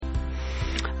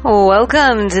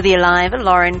Welcome to the Alive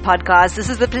Lauren podcast. This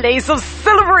is the place of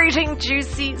celebrating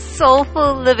juicy,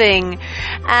 soulful living,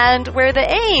 and where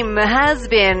the aim has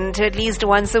been to at least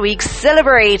once a week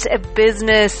celebrate a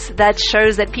business that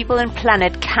shows that people and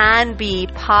planet can be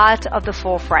part of the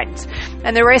forefront.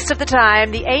 And the rest of the time,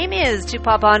 the aim is to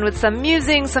pop on with some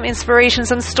musing, some inspiration,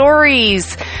 some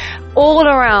stories, all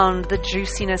around the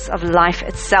juiciness of life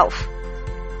itself.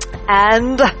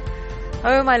 And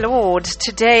oh my Lord,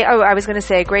 today, I was going to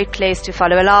say a great place to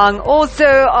follow along. Also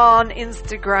on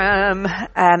Instagram,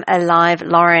 Alive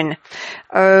Lauren.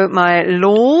 Oh my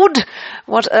Lord,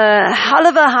 what a hell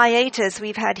of a hiatus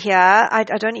we've had here. I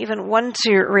don't even want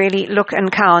to really look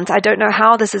and count. I don't know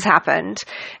how this has happened.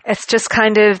 It's just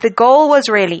kind of, the goal was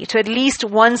really to at least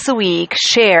once a week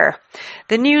share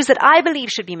the news that I believe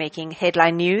should be making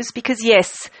headline news, because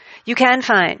yes, you can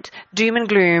find doom and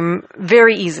gloom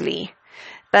very easily.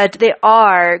 But there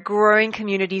are growing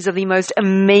communities of the most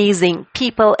amazing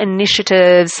people,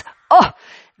 initiatives,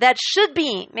 that should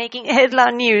be making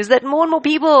headline news, that more and more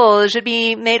people should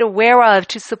be made aware of,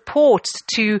 to support,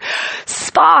 to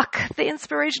spark the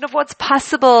inspiration of what's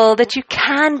possible, that you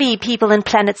can be people and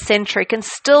planet-centric and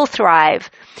still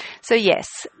thrive. So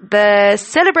yes, the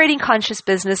Celebrating Conscious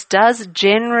business does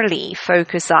generally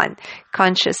focus on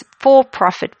conscious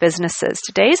for-profit businesses.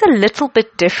 Today is a little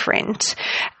bit different.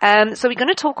 So we're going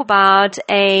to talk about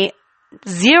a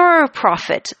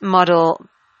zero-profit model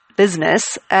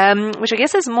business, which I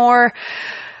guess is more,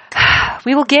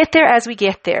 we will get there as we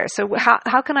get there. So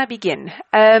how can I begin?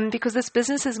 Because this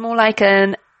business is more like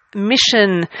a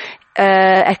mission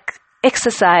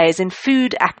exercise in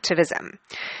food activism.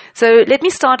 So let me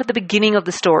start at the beginning of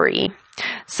the story.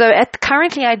 So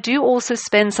currently I do also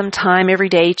spend some time every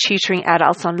day tutoring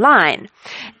adults online.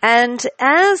 And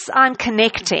as I'm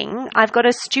connecting, I've got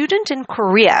a student in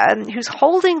Korea who's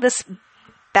holding this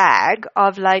bag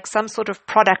of like some sort of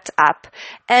product app,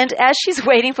 and as she's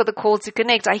waiting for the call to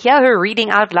connect, I hear her reading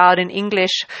out loud in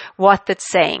English what that's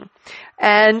saying.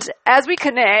 And as we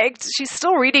connect, she's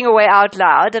still reading away out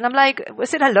loud, and I'm like, I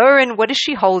said hello, and what is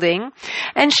she holding?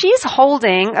 And she's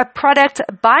holding a product,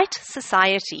 Bite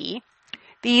Society,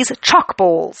 these chalk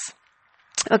balls,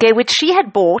 okay, which she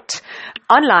had bought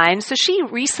online. So she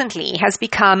recently has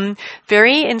become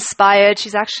very inspired.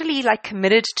 She's actually like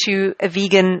committed to a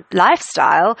vegan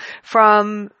lifestyle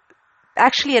from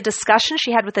actually a discussion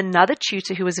she had with another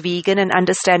tutor who was vegan and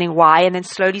understanding why, and then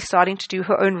slowly starting to do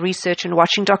her own research and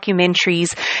watching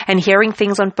documentaries and hearing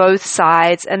things on both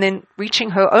sides, and then reaching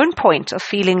her own point of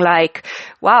feeling like,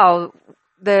 wow,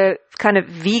 the kind of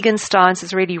vegan stance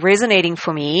is really resonating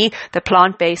for me, the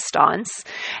plant-based stance.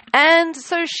 And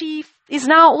so she is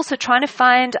now also trying to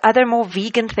find other more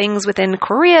vegan things within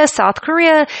Korea, South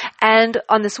Korea. And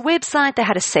on this website, they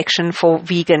had a section for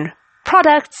vegan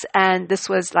products, and this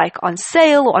was like on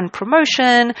sale, on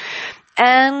promotion,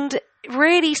 and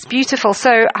really beautiful. So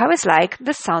I was like,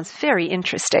 this sounds very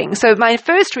interesting. So my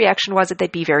first reaction was that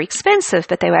they'd be very expensive,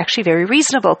 but they were actually very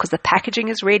reasonable because the packaging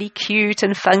is really cute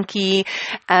and funky.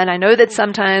 And I know that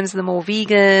sometimes the more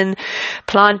vegan,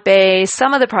 plant-based,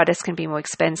 some of the products can be more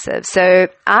expensive. So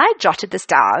I jotted this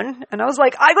down and I was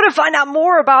like, I got to find out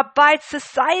more about Bite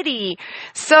Society.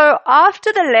 So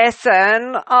after the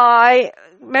lesson, I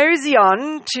mosey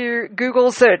on to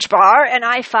Google search bar and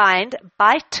I find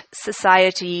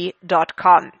bitesociety.com.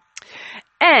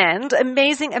 And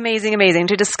amazing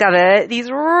to discover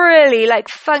these really like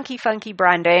funky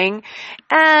branding.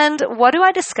 And what do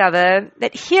I discover?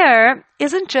 That here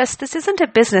this isn't a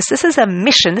business, this is a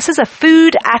mission, this is a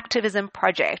food activism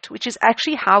project, which is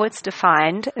actually how it's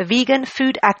defined, a vegan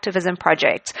food activism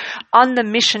project on the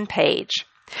mission page.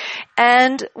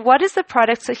 And what is the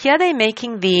product? So here they're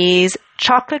making these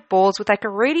chocolate balls with like a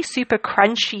really super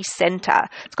crunchy center.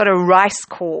 It's got a rice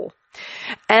core.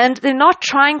 And they're not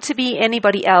trying to be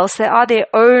anybody else. They are their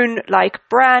own like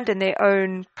brand and their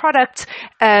own product.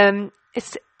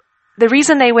 It's the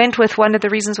reason they went with one of the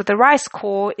reasons with the rice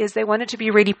core is they wanted to be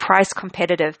really price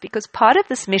competitive, because part of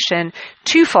this mission,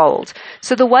 twofold.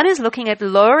 So the one is looking at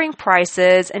lowering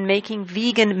prices and making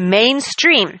vegan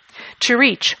mainstream to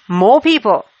reach more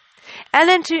people. And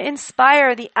then to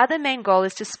inspire, the other main goal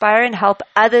is to inspire and help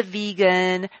other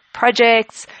vegan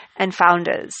projects and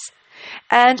founders.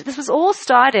 And this was all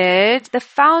started, the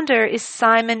founder is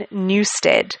Simon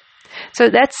Newstead. So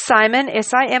that's Simon,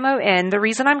 S-I-M-O-N. The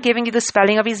reason I'm giving you the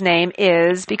spelling of his name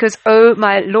is because, oh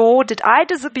my Lord, did I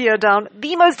disappear down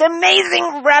the most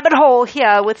amazing rabbit hole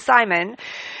here with Simon.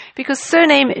 Because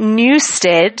surname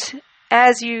Newstead,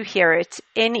 as you hear it,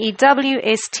 N-E-W-S-T-E-A-D.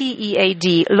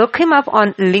 Look him up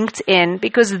on LinkedIn,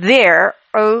 because there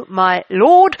oh my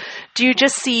Lord, do you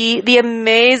just see the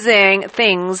amazing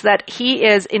things that he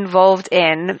is involved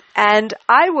in. And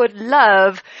I would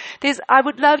love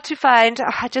to find,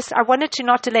 I wanted to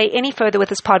not delay any further with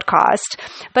this podcast,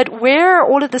 but where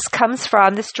all of this comes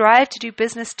from, this drive to do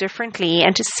business differently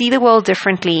and to see the world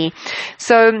differently.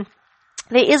 So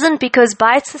there isn't, because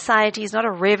Bytes Society is not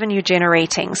a revenue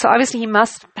generating. So obviously he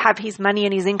must have his money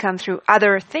and his income through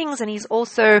other things. And he's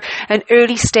also an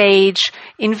early stage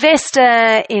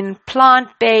investor in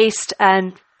plant-based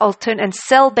and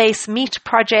cell-based meat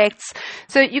projects.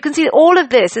 So you can see all of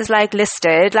this is like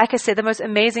listed, like I said, the most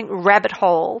amazing rabbit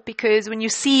hole, because when you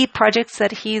see projects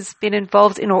that he's been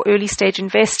involved in or early stage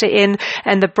investor in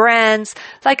and the brands,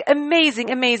 like amazing,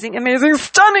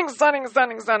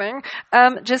 stunning.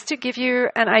 Just to give you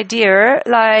an idea,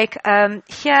 like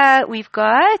here we've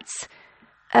got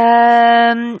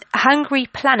Hungry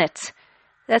Planet.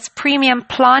 That's premium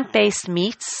plant-based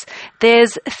meats.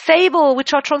 There's Fable,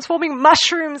 which are transforming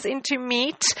mushrooms into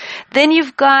meat. Then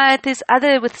you've got this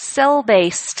other with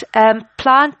cell-based,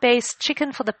 plant-based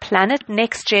chicken for the planet,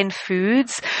 Next Gen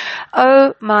Foods.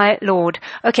 Oh my Lord.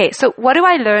 Okay, so what do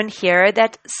I learn here?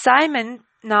 That Simon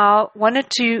now wanted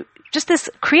to, just this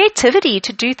creativity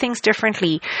to do things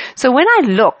differently. So when I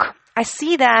look, I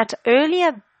see that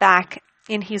earlier back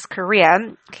in his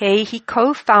career, okay, he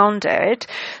co-founded,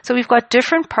 so we've got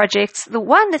different projects. The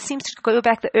one that seems to go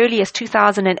back the earliest,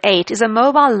 2008, is a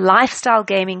mobile lifestyle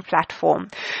gaming platform,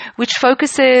 which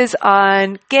focuses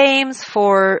on games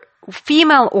for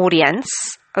female audience,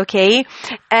 okay,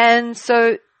 and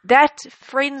so that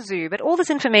Friendzoo, but all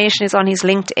this information is on his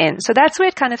LinkedIn. So that's where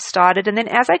it kind of started. And then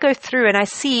as I go through and I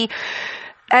see,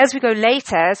 as we go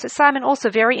later, so Simon also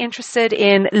very interested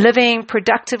in living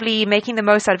productively, making the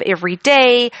most out of every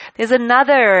day. There's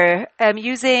another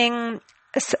using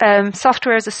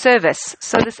software as a service.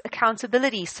 So this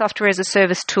accountability software as a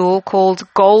service tool called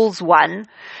Goals One,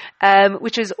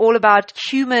 which is all about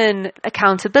human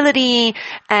accountability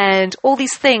and all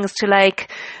these things to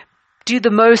like do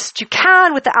the most you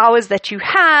can with the hours that you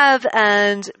have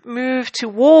and move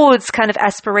towards kind of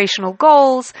aspirational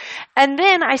goals. And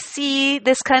then I see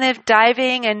this kind of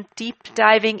deep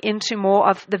diving into more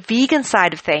of the vegan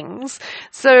side of things.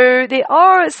 So they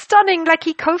are stunning, like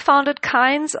he co-founded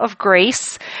Kinds of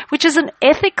Grace, which is an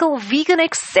ethical vegan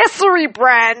accessory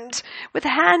brand with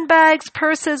handbags,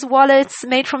 purses, wallets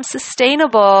made from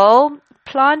sustainable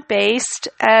plant-based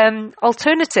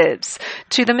alternatives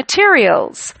to the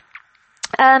materials.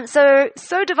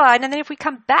 So divine. And then if we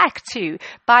come back to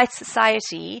Bytes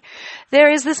Society, there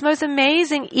is this most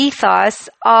amazing ethos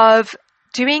of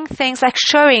doing things like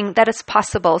showing that it's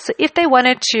possible. So if they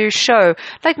wanted to show,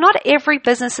 like not every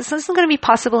business, this isn't going to be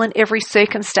possible in every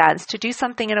circumstance to do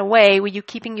something in a way where you're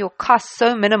keeping your costs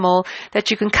so minimal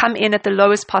that you can come in at the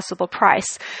lowest possible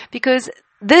price. Because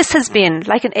this has been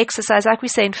like an exercise, like we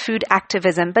say in food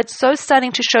activism, but so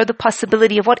starting to show the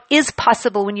possibility of what is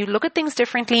possible when you look at things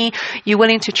differently, you're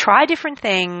willing to try different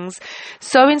things.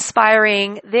 So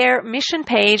inspiring. Their mission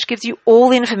page gives you all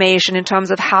the information in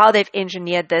terms of how they've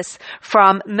engineered this,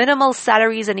 from minimal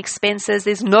salaries and expenses.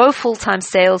 There's no full-time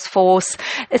sales force.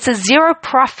 It's a zero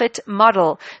profit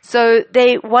model. So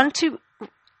they want to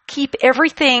keep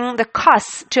everything, the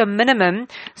costs, to a minimum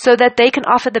so that they can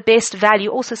offer the best value,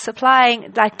 also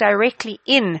supplying like directly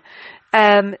in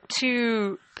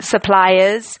to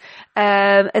suppliers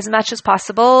as much as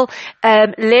possible,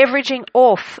 leveraging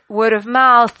off word of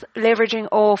mouth, leveraging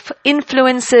off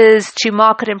influencers to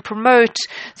market and promote.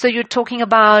 So you're talking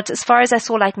about, as far as I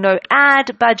saw, like no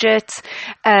ad budget,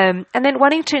 and then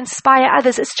wanting to inspire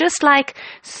others. It's just like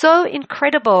so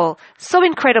incredible.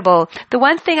 The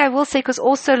one thing I will say, because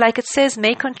also like it says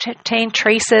may contain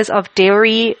traces of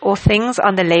dairy or things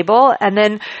on the label, and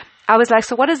then I was like,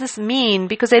 so what does this mean?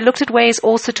 Because they looked at ways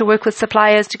also to work with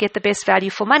suppliers to get the best value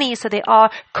for money. So there are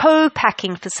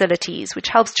co-packing facilities, which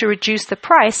helps to reduce the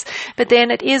price. But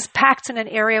then it is packed in an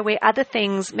area where other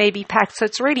things may be packed. So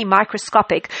it's really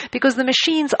microscopic because the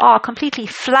machines are completely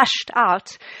flushed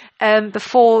out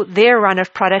before their run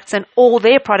of products, and all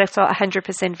their products are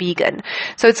 100% vegan.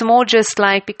 So it's more just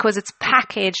like because it's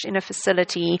packaged in a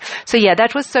facility. So yeah,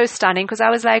 that was so stunning because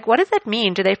I was like, what does that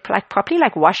mean? Do they like properly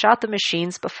like wash out the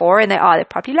machines before? And they're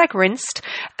probably like rinsed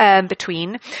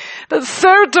between. But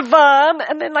so divine.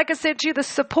 And then like I said to you, the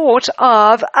support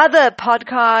of other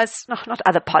podcasts, not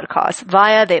other podcasts,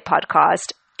 via their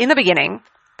podcast in the beginning.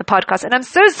 The podcast. And I'm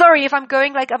so sorry if I'm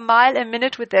going like a mile a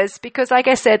minute with this, because like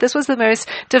I said, this was the most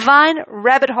divine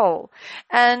rabbit hole.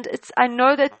 And I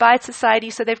know that Bytes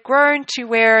Society, so they've grown to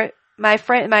where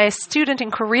my student in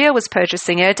Korea was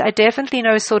purchasing it. I definitely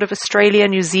know sort of Australia,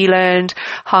 New Zealand,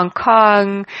 Hong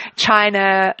Kong,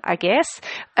 China, I guess.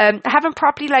 I haven't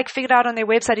properly figured out on their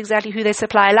website exactly who they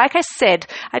supply. Like I said,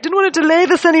 I didn't want to delay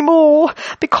this anymore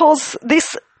because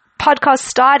this podcast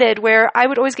started where I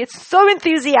would always get so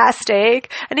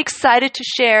enthusiastic and excited to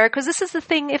share, because this is the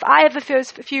thing, if I have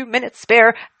a few minutes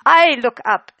spare, I look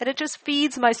up and it just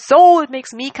feeds my soul. It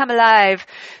makes me come alive.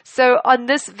 So on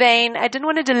this vein, I didn't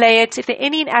want to delay it. If there are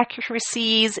any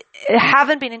inaccuracies,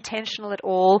 haven't been intentional at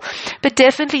all, but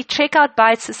definitely check out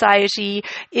Byte Society.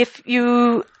 If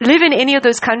you live in any of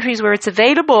those countries where it's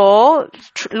available,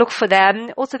 look for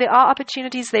them. Also, there are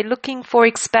opportunities. They're looking for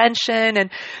expansion,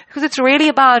 and because it's really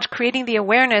about creating the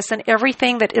awareness and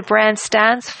everything that a brand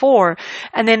stands for.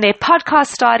 And then their podcast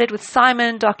started with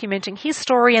Simon documenting his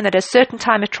story, and at a certain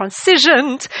time it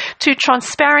transitioned to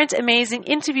transparent, amazing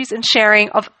interviews and sharing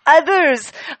of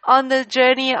others on the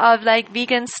journey of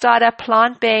vegan startup,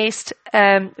 plant-based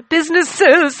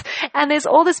businesses. And there's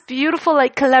all this beautiful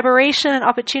collaboration and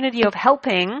opportunity of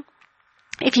helping.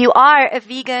 If you are a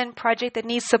vegan project that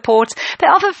needs support, they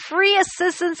offer free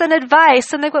assistance and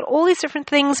advice, and they've got all these different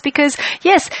things because,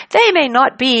 yes, they may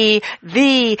not be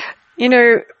the,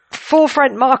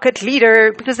 forefront market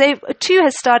leader because they too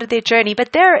has started their journey,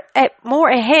 but they're more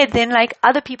ahead than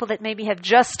other people that maybe have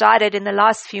just started in the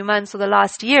last few months or the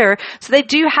last year. So they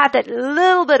do have that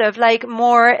little bit of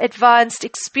more advanced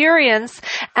experience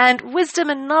and wisdom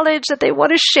and knowledge that they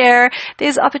want to share.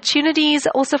 There's opportunities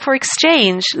also for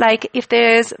exchange, if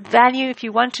there's value, if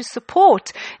you want to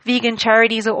support vegan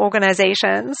charities or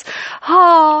organizations.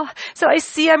 So I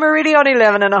see I'm already on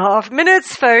 11.5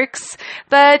 minutes, folks,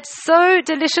 but so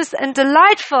delicious and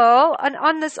delightful. And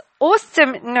on this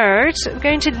awesome note, I'm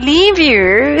going to leave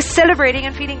you celebrating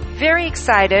and feeling very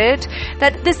excited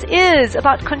that this is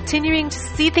about continuing to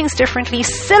see things differently,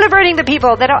 celebrating the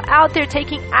people that are out there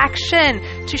taking action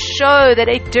to show that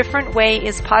a different way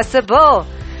is possible.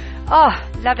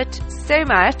 Love it so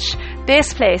much.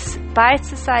 Best place,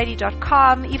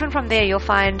 bytesociety.com. Even from there, you'll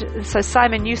find,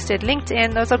 Simon Newstead,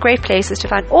 LinkedIn. Those are great places to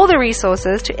find all the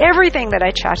resources to everything that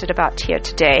I chatted about here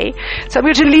today. So I'm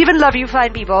going to leave and love you,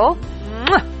 fine people.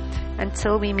 Mwah!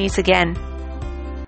 Until we meet again.